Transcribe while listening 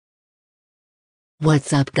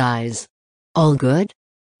What's up guys? All good?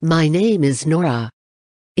 My name is Nora.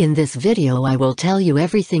 In this video I will tell you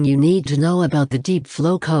everything you need to know about the Deep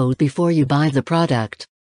Flow code before you buy the product.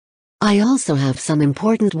 I also have some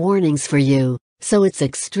important warnings for you, so it's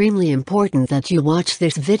extremely important that you watch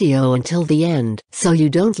this video until the end so you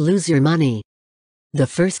don't lose your money. The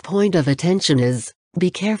first point of attention is,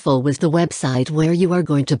 be careful with the website where you are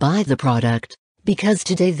going to buy the product, because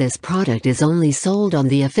today this product is only sold on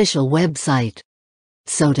the official website.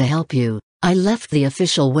 So to help you, I left the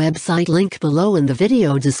official website link below in the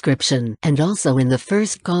video description and also in the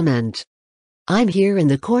first comment. I'm here in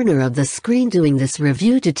the corner of the screen doing this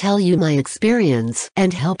review to tell you my experience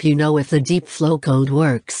and help you know if the Deep Flow code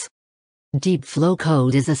works. Deep Flow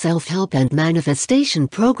code is a self-help and manifestation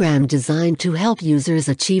program designed to help users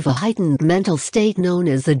achieve a heightened mental state known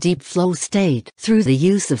as the Deep Flow state through the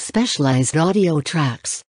use of specialized audio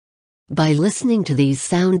tracks. By listening to these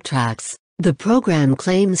sound tracks, the program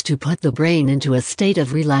claims to put the brain into a state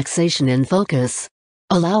of relaxation and focus,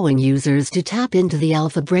 allowing users to tap into the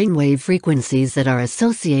alpha brainwave frequencies that are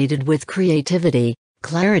associated with creativity,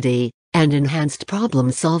 clarity, and enhanced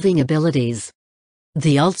problem-solving abilities.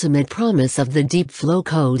 The ultimate promise of the Deep Flow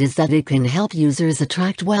code is that it can help users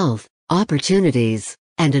attract wealth, opportunities,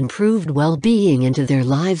 and improved well-being into their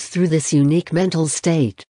lives through this unique mental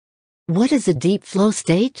state. What is a deep flow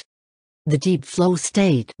state? The deep flow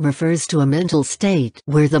state refers to a mental state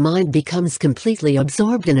where the mind becomes completely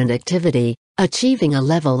absorbed in an activity, achieving a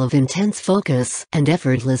level of intense focus and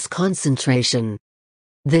effortless concentration.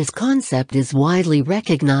 This concept is widely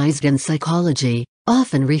recognized in psychology,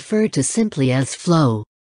 often referred to simply as flow.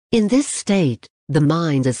 In this state, the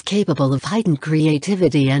mind is capable of heightened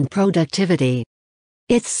creativity and productivity.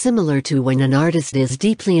 It's similar to when an artist is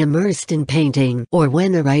deeply immersed in painting or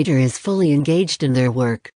when a writer is fully engaged in their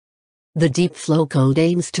work. The Deep Flow code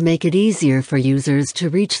aims to make it easier for users to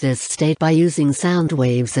reach this state by using sound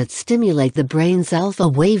waves that stimulate the brain's alpha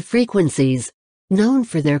wave frequencies, known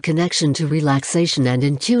for their connection to relaxation and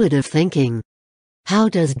intuitive thinking. How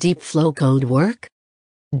does Deep Flow code work?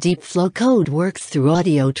 Deep Flow code works through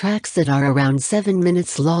audio tracks that are around 7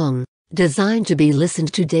 minutes long, designed to be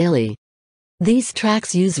listened to daily. These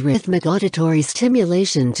tracks use rhythmic auditory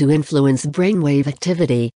stimulation to influence brainwave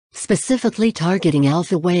activity, specifically targeting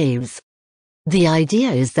alpha waves. The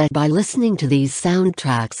idea is that by listening to these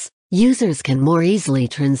soundtracks, users can more easily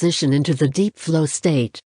transition into the deep flow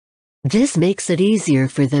state. This makes it easier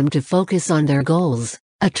for them to focus on their goals,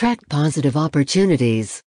 attract positive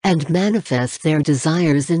opportunities, and manifest their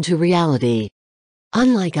desires into reality.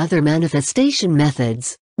 Unlike other manifestation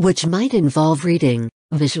methods, which might involve reading,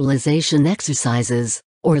 visualization exercises,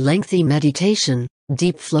 or lengthy meditation,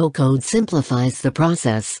 Deep Flow code simplifies the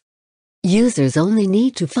process. Users only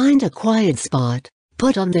need to find a quiet spot,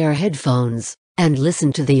 put on their headphones, and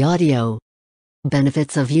listen to the audio.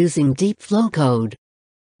 Benefits of using Deep Flow code.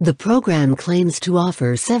 The program claims to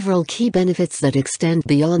offer several key benefits that extend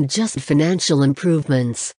beyond just financial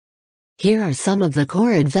improvements. Here are some of the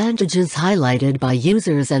core advantages highlighted by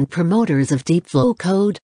users and promoters of Deep Flow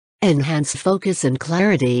code. Enhanced focus and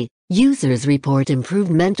clarity. Users report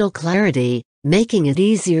improved mental clarity, making it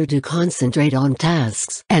easier to concentrate on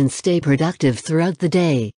tasks and stay productive throughout the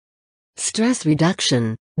day. Stress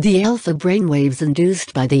reduction. The alpha brainwaves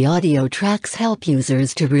induced by the audio tracks help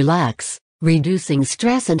users to relax, reducing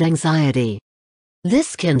stress and anxiety.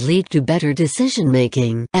 This can lead to better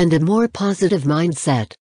decision-making and a more positive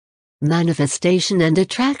mindset. Manifestation and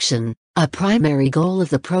attraction. A primary goal of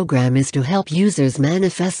the program is to help users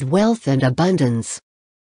manifest wealth and abundance.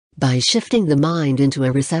 By shifting the mind into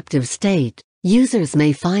a receptive state, users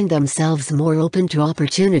may find themselves more open to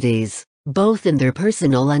opportunities, both in their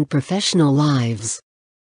personal and professional lives.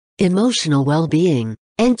 Emotional well-being.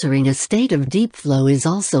 Entering a state of deep flow is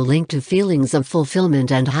also linked to feelings of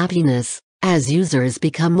fulfillment and happiness, as users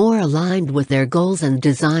become more aligned with their goals and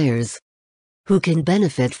desires. Who can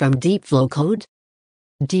benefit from Deep Flow code?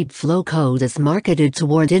 Deep Flow code is marketed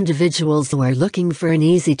toward individuals who are looking for an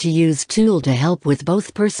easy-to-use tool to help with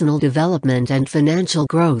both personal development and financial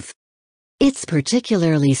growth. It's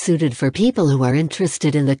particularly suited for people who are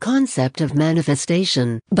interested in the concept of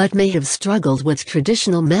manifestation, but may have struggled with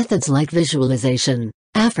traditional methods like visualization,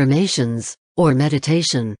 affirmations, or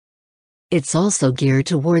meditation. It's also geared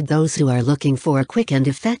toward those who are looking for a quick and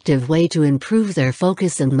effective way to improve their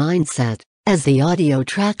focus and mindset, as the audio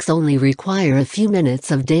tracks only require a few minutes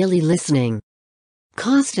of daily listening.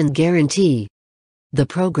 Cost and guarantee. The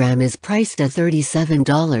program is priced at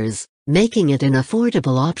 $37, making it an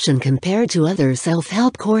affordable option compared to other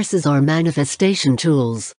self-help courses or manifestation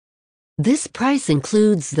tools. This price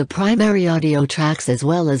includes the primary audio tracks as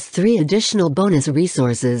well as 3 additional bonus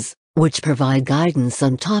resources, which provide guidance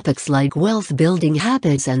on topics like wealth-building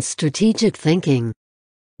habits and strategic thinking.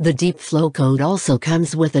 The Deep Flow Code also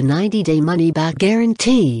comes with a 90-day money-back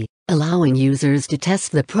guarantee, allowing users to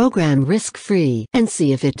test the program risk-free and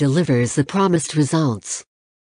see if it delivers the promised results.